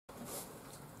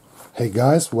Hey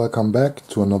guys, welcome back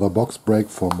to another box break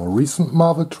for more recent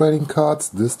Marvel trading cards.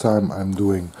 This time I'm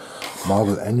doing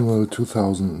Marvel Annual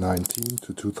 2019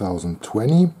 to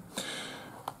 2020.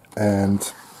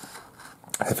 And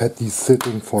I've had these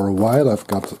sitting for a while. I've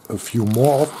got a few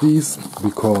more of these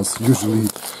because usually,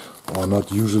 or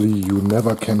not usually, you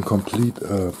never can complete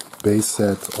a base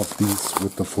set of these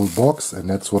with the full box. And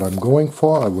that's what I'm going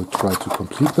for. I will try to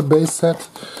complete the base set.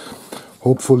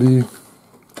 Hopefully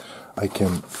I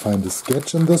can find a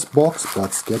sketch in this box,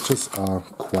 but sketches are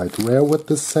quite rare with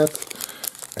this set.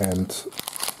 And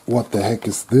what the heck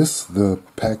is this? The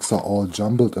packs are all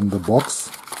jumbled in the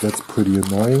box. That's pretty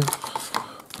annoying.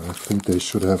 I think they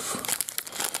should have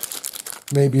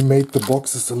maybe made the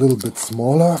boxes a little bit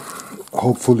smaller.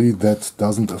 Hopefully that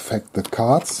doesn't affect the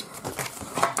cards,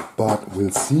 but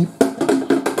we'll see.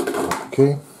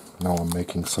 Okay, now I'm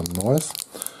making some noise.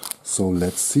 So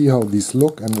let's see how these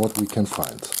look and what we can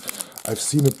find. I've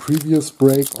seen a previous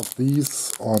break of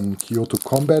these on Kyoto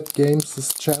Combat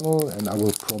Games' channel, and I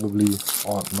will probably,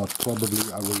 or not probably,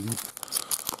 I will leave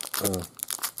a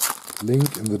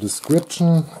link in the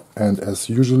description. And as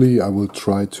usually, I will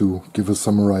try to give a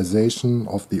summarization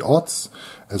of the odds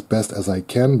as best as I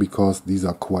can, because these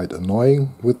are quite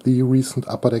annoying with the recent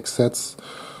Upper Deck sets.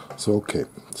 So okay,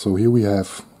 so here we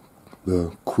have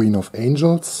the Queen of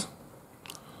Angels,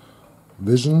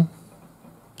 Vision,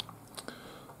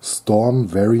 Storm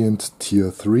variant tier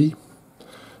 3,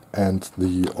 and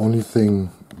the only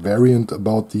thing variant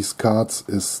about these cards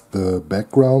is the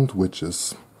background, which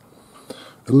is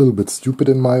a little bit stupid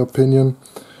in my opinion.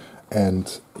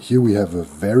 And here we have a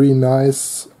very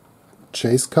nice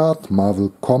chase card, Marvel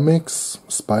Comics,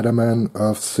 Spider-Man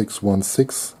Earth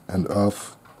 616 and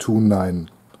Earth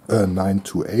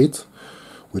 928,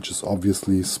 which is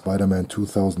obviously Spider-Man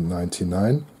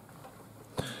 2099.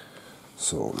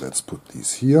 So let's put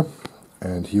these here,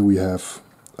 and here we have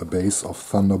a base of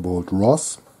Thunderbolt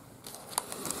Ross.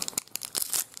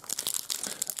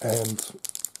 And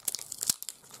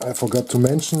I forgot to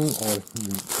mention, or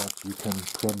you can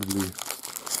probably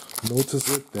notice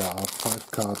it, there are 5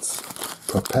 cards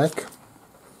per pack.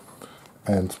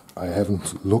 And I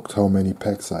haven't looked how many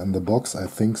packs are in the box. I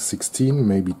think 16,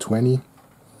 maybe 20.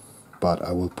 But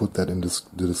I will put that in the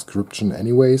description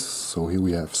anyways. So here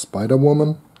we have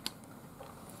Spider-Woman,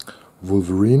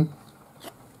 Wolverine,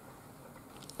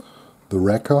 the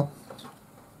Wrecker,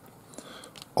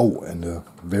 oh, and a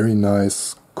very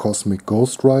nice Cosmic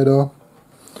Ghost Rider,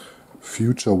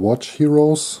 Future Watch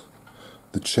Heroes.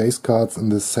 The chase cards in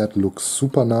this set look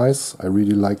super nice. I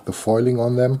really like the foiling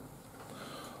on them.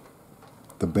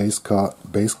 The base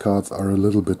cards are a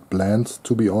little bit bland,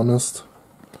 to be honest.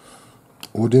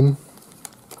 Odin,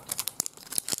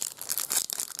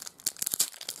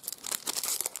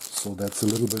 so that's a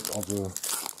little bit of a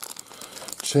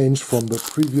change from the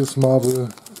previous Marvel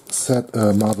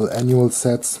Annual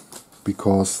sets,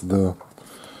 because the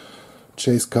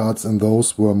chase cards in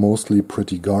those were mostly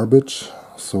pretty garbage.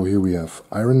 So here we have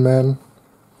Iron Man,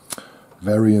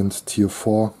 variant tier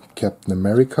 4 Captain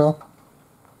America,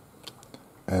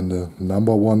 and a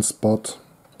 #1 spot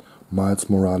Miles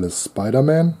Morales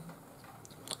Spider-Man.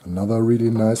 Another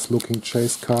really nice looking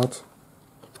chase card.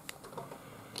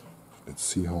 Let's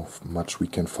see how much we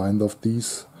can find of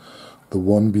these. The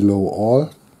One Below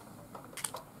All,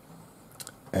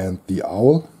 and the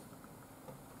Owl.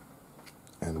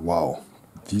 And wow,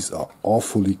 these are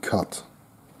awfully cut.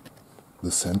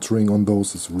 The centering on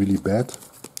those is really bad.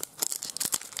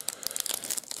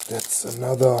 That's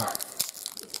another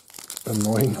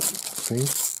annoying thing.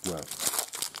 Well,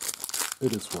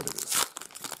 it is what it is.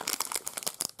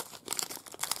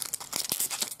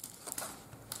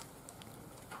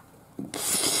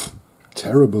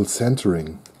 Terrible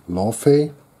centering.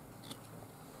 Lawfey?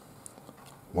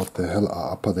 What the hell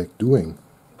are Upper Deck doing?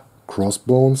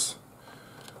 Crossbones?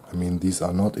 I mean, these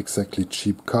are not exactly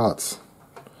cheap cards.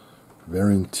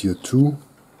 Variant tier 2.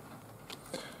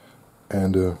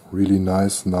 And a really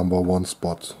nice #1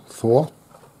 spot Thor.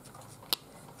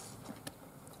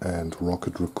 And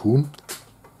Rocket Raccoon.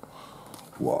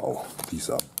 Wow, these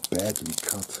are badly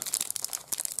cut.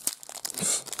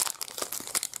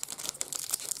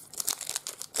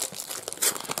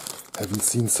 Haven't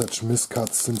seen such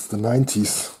miscuts since the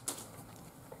 90s.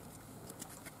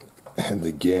 And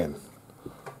again,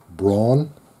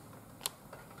 Brawn,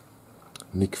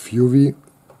 Nick Fury,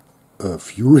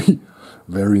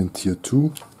 variant tier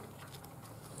 2,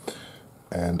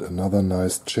 and another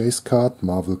nice chase card,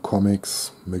 Marvel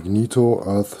Comics, Magneto,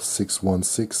 Earth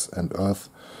 616 and Earth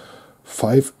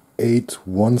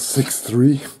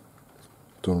 58163.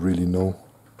 Don't really know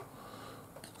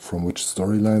from which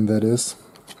storyline that is.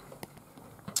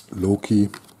 Loki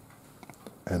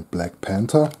and Black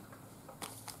Panther.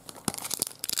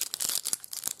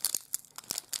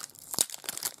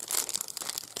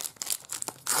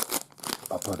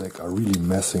 Upper Deck are really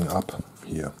messing up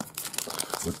here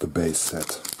with the base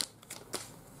set.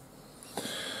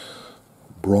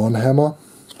 Brawn Hammer,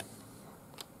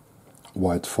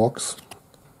 White Fox,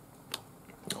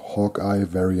 Hawkeye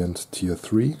variant Tier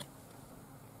 3,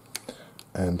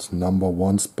 and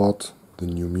 #1 spot The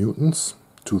New Mutants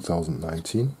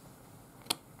 2019,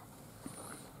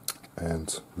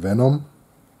 and Venom,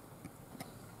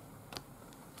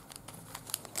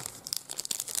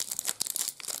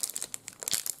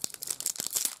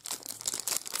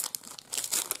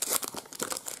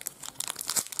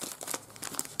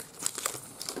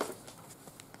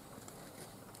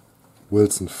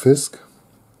 Wilson Fisk.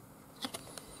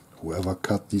 Whoever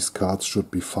cut these cards should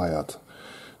be fired.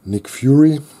 Nick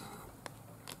Fury,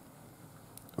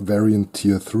 variant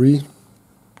Tier 3,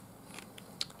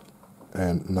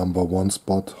 and #1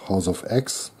 spot House of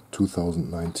X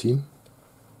 2019,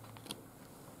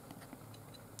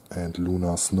 and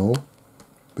Luna Snow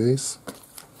base.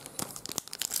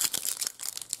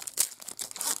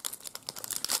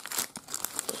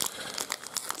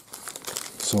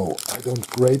 So I don't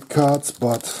grade cards,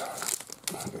 but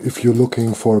if you're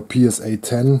looking for a PSA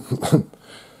 10,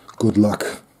 good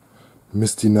luck.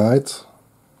 Misty Knight,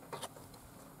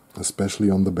 especially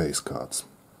on the base cards.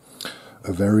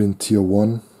 A variant Tier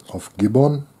 1 of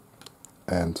Gibbon,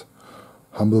 and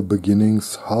Humble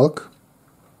Beginnings Hulk.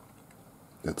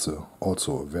 That's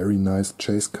also a very nice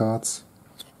chase card.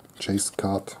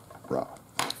 Rah.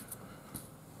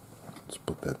 Let's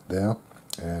put that there.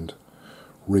 And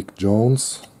Rick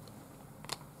Jones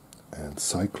and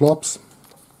Cyclops.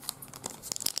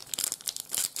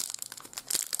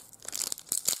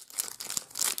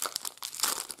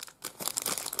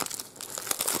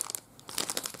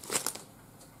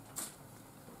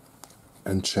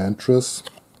 Enchantress,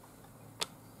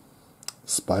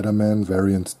 Spider-Man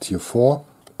variant Tier 4,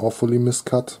 awfully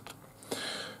miscut,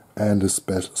 and a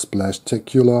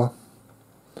Splash-Ticular,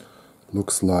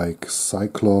 looks like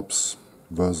Cyclops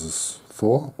versus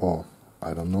Thor, or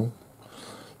I don't know,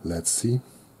 let's see,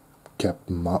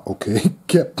 Captain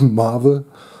Marvel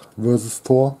versus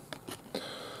Thor.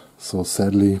 So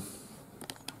sadly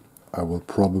I will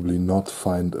probably not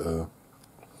find a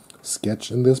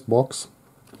sketch in this box.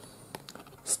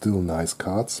 Still nice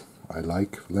cards. I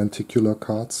like lenticular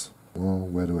cards. Well,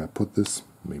 where do I put this?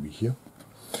 Maybe here.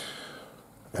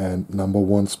 And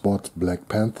 #1 spot Black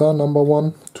Panther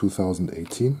 #1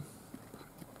 2018.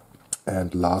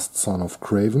 And Last Son of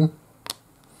Craven.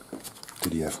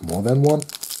 Did he have more than one?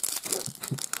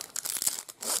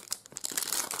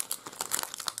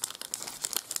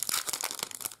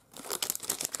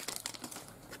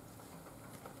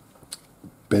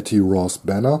 Betty Ross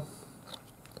Banner,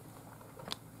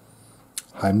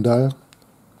 Heimdall,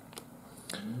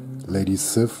 Lady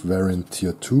Sif variant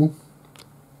Tier 2,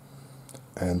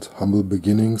 and Humble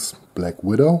Beginnings Black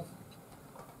Widow.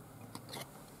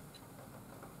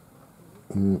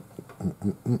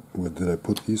 Where did I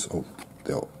put these? Oh,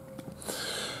 there.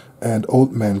 And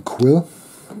Old Man Quill,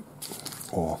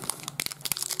 or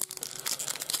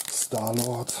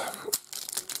Star-Lord.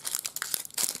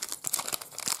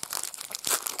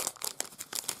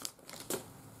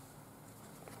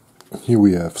 Here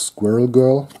we have Squirrel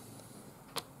Girl,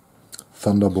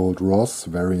 Thunderbolt Ross,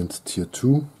 variant Tier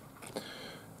 2,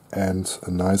 and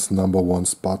a nice #1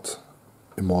 spot,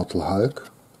 Immortal Hulk,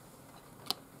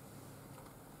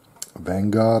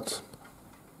 Vanguard,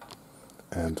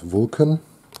 and Vulcan.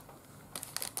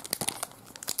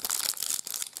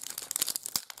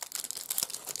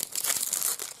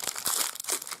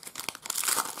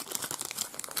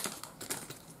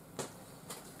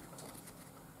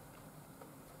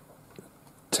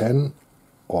 Ten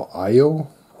or Io,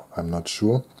 I'm not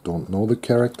sure, don't know the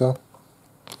character.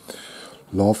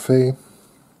 Lawfey,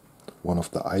 one of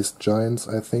the ice giants,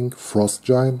 I think. Frost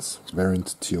Giants,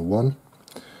 variant Tier 1.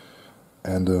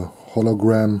 And a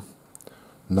hologram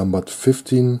numbered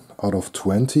 15 out of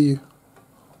 20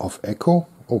 of Echo.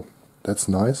 Oh, that's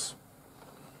nice.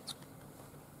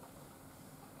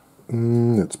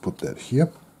 Let's put that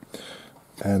here.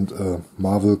 And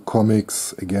Marvel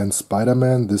Comics, again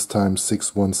Spider-Man, this time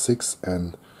 616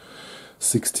 and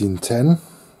 1610.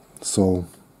 So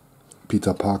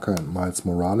Peter Parker and Miles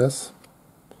Morales.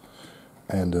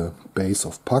 And a base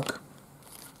of Puck.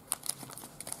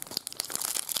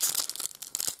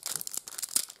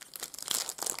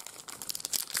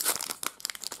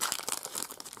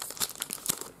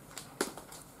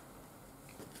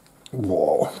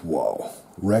 Wow.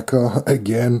 Wrecker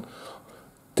again.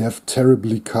 Death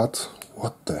Terribly Cut.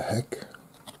 What the heck?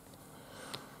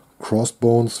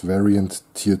 Crossbones variant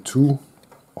tier 2,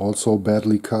 also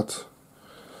badly cut.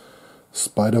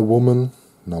 Spider-Woman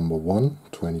number 1,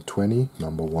 2020,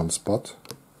 number 1 spot.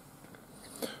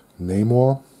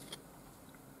 Namor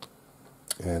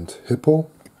and Hippo.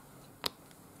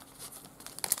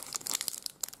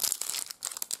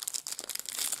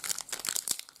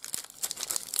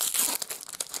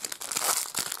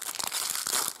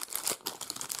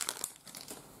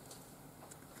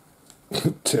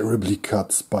 Terribly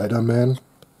cut Spider-Man,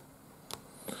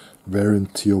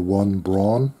 variant tier 1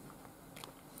 Brawn,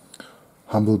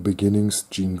 Humble Beginnings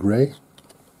Jean Grey,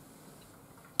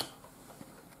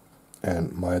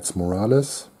 and Miles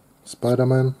Morales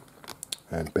Spider-Man,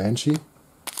 and Banshee.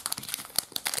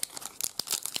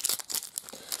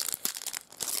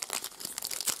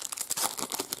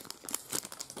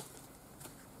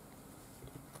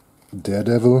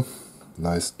 Daredevil,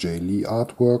 nice Jay Lee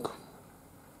artwork.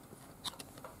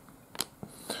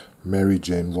 Mary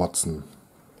Jane Watson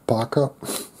Parker,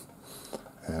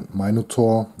 and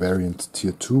Minotaur variant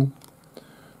tier 2,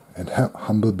 and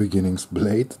Humble Beginnings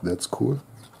Blade, that's cool.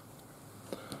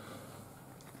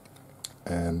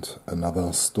 And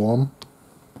another Storm.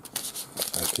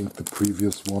 I think the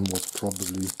previous one was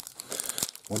probably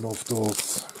one of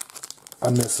those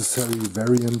unnecessary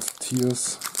variant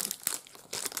tiers.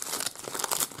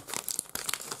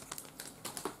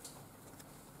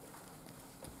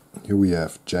 Here we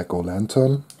have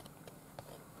Jack-O-Lantern,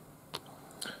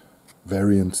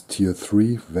 variant tier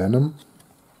 3 Venom,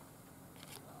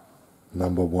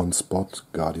 number 1 spot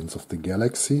Guardians of the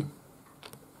Galaxy,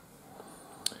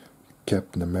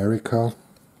 Captain America,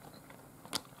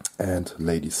 and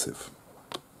Lady Sif.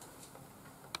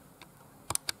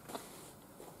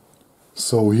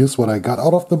 So here's what I got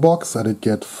out of the box. I did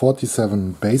get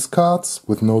 47 base cards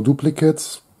with no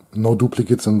duplicates in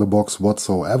the box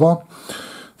whatsoever.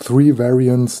 3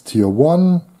 variants tier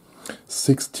 1,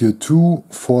 6 tier 2,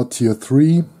 4 tier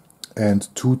 3, and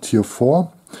 2 tier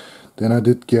 4. Then I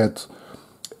did get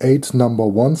 8 number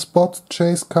 1 spot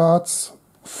chase cards,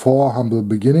 4 Humble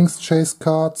Beginnings chase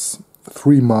cards,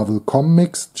 3 Marvel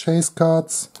Comics chase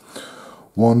cards,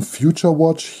 1 Future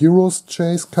Watch Heroes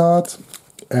chase card,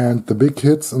 and the big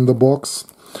hits in the box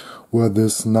were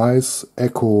this nice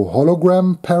Echo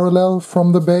Hologram parallel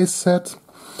from the base set,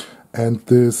 and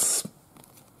this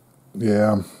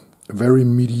very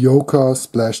mediocre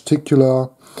Splash-Ticular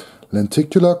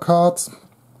lenticular cards.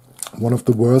 One of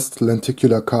the worst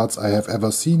lenticular cards I have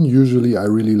ever seen. Usually I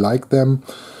really like them,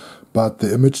 but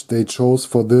the image they chose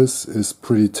for this is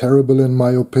pretty terrible in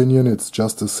my opinion. It's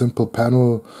just a simple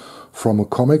panel from a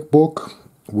comic book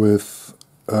with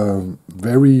a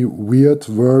very weird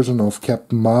version of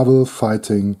Captain Marvel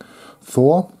fighting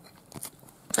Thor.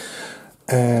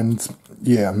 And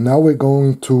yeah, now we're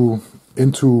going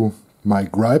into my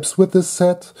gripes with this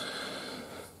set.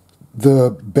 The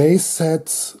base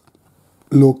set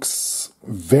looks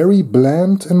very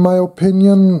bland in my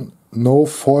opinion, no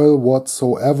foil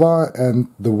whatsoever, and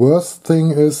the worst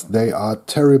thing is they are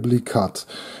terribly cut.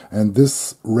 And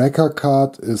this Wrecker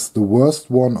card is the worst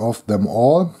one of them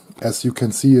all. As you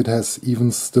can see, it has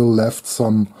even still left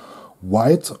some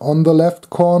white on the left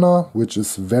corner, which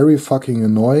is very fucking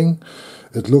annoying.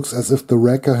 It looks as if the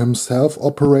Wrecker himself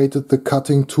operated the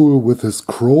cutting tool with his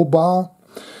crowbar.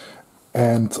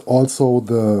 And also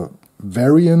the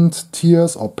variant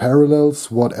tiers or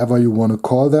parallels, whatever you want to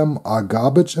call them, are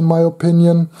garbage in my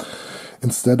opinion.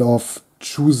 Instead of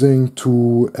choosing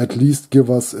to at least give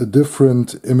us a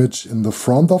different image in the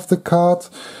front of the card,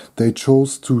 they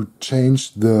chose to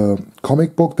change the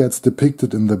comic book that's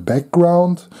depicted in the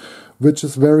background, which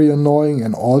is very annoying.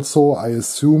 And also I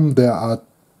assume there are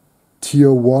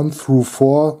tier 1 through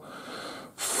 4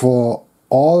 for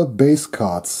all base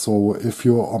cards. So if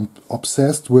you're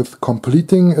obsessed with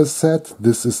completing a set,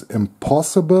 this is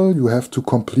impossible. You have to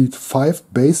complete 5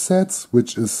 base sets,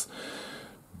 which is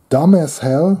dumb as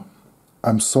hell.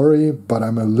 I'm sorry, but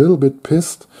I'm a little bit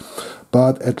pissed.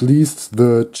 But at least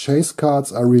the chase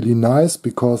cards are really nice,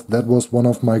 because that was one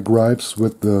of my gripes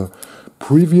with the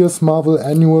previous Marvel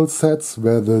annual sets,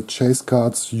 where the chase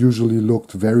cards usually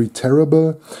looked very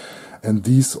terrible. And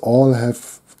these all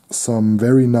have some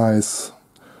very nice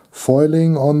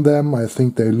foiling on them. I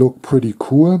think they look pretty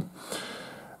cool.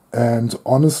 And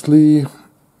honestly,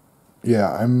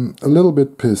 yeah, I'm a little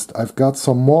bit pissed. I've got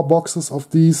some more boxes of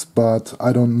these, but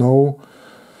I don't know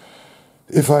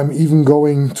if I'm even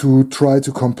going to try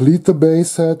to complete the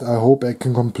base set. I hope I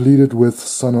can complete it with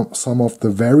some of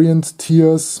the variant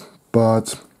tiers,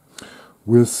 but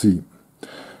we'll see.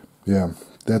 Yeah,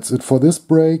 That's it for this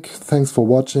break. Thanks for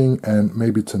watching and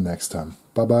maybe till next time.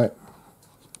 Bye bye.